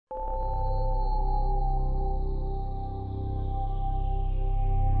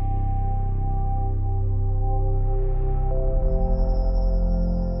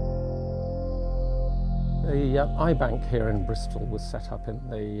The eye bank here in Bristol was set up in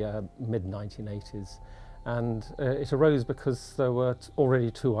the mid-1980s, and it arose because there were already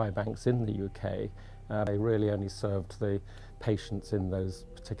two eye banks in the UK. They really only served the patients in those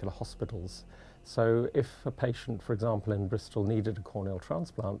particular hospitals. So if a patient, for example, in Bristol needed a corneal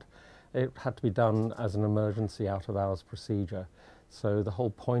transplant, it had to be done as an emergency out-of-hours procedure. So the whole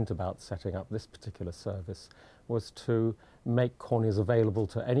point about setting up this particular service was to make corneas available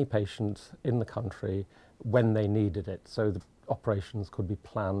to any patient in the country when they needed it, so the operations could be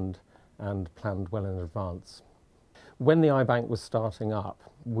planned and planned well in advance. When the eye bank was starting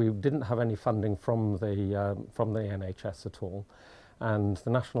up, we didn't have any funding from the NHS at all, and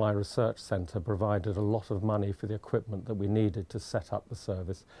the National Eye Research Centre provided a lot of money for the equipment that we needed to set up the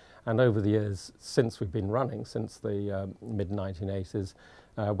service. And over the years, since we've been running, since the mid-1980s,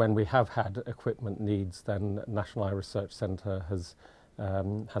 when we have had equipment needs, then National Eye Research Centre has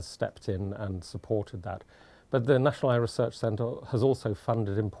stepped in and supported that. But the National Eye Research Centre has also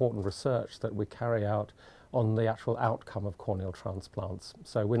funded important research that we carry out on the actual outcome of corneal transplants.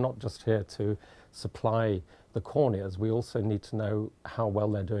 So we're not just here to supply the corneas, we also need to know how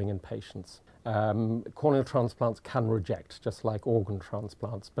well they're doing in patients. Corneal transplants can reject, just like organ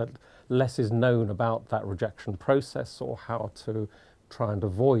transplants, but less is known about that rejection process or how to try and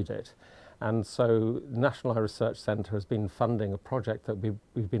avoid it. And so the National Eye Research Centre has been funding a project that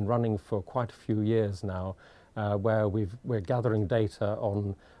we've been running for quite a few years now, where we're gathering data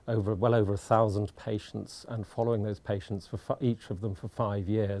on well over 1,000 patients and following those patients for each of them for 5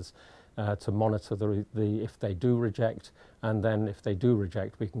 years to monitor if they do reject, and then if they do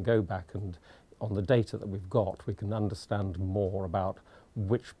reject, we can go back and on the data that we've got, we can understand more about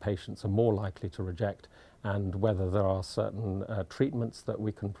which patients are more likely to reject and whether there are certain treatments that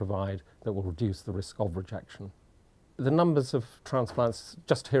we can provide that will reduce the risk of rejection. The numbers of transplants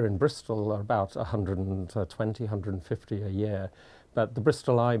just here in Bristol are about 120, 150 a year, but the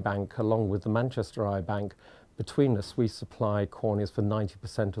Bristol Eye Bank, along with the Manchester Eye Bank, between us we supply corneas for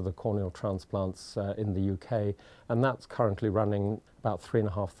 90% of the corneal transplants in the UK, and that's currently running about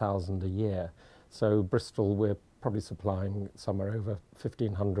 3,500 a year. So Bristol, we're probably supplying somewhere over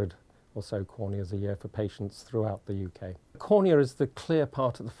 1,500 or so corneas a year for patients throughout the UK. The cornea is the clear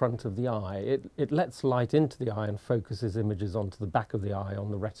part at the front of the eye. It lets light into the eye and focuses images onto the back of the eye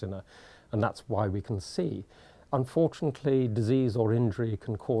on the retina, and that's why we can see. Unfortunately, disease or injury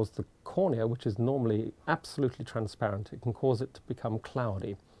can cause the cornea, which is normally absolutely transparent, it can cause it to become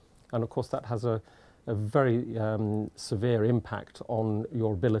cloudy. And of course that has a very severe impact on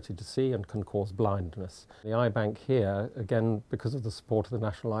your ability to see and can cause blindness. The eye bank here, again, because of the support of the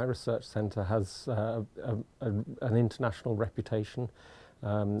National Eye Research Centre, has an international reputation,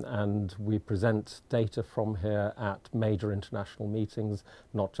 and we present data from here at major international meetings,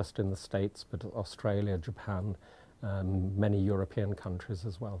 not just in the States, but Australia, Japan, many European countries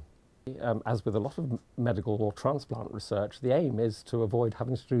as well. As with a lot of medical or transplant research, the aim is to avoid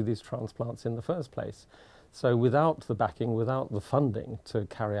having to do these transplants in the first place. So without the backing, without the funding to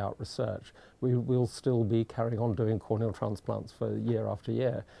carry out research, we will still be carrying on doing corneal transplants for year after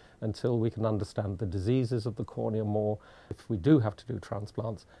year until we can understand the diseases of the cornea more. If we do have to do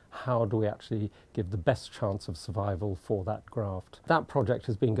transplants, how do we actually give the best chance of survival for that graft? That project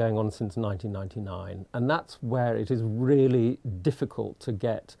has been going on since 1999, and that's where it is really difficult to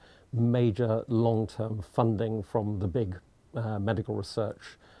get major long-term funding from the big medical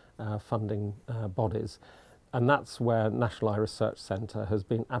research funding bodies. And that's where National Eye Research Centre has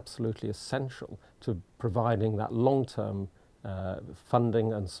been absolutely essential to providing that long-term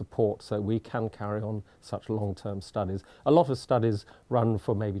funding and support so we can carry on such long-term studies. A lot of studies run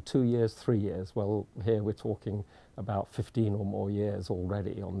for maybe 2 years, 3 years. Well, here we're talking about 15 or more years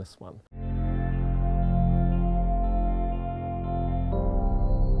already on this one.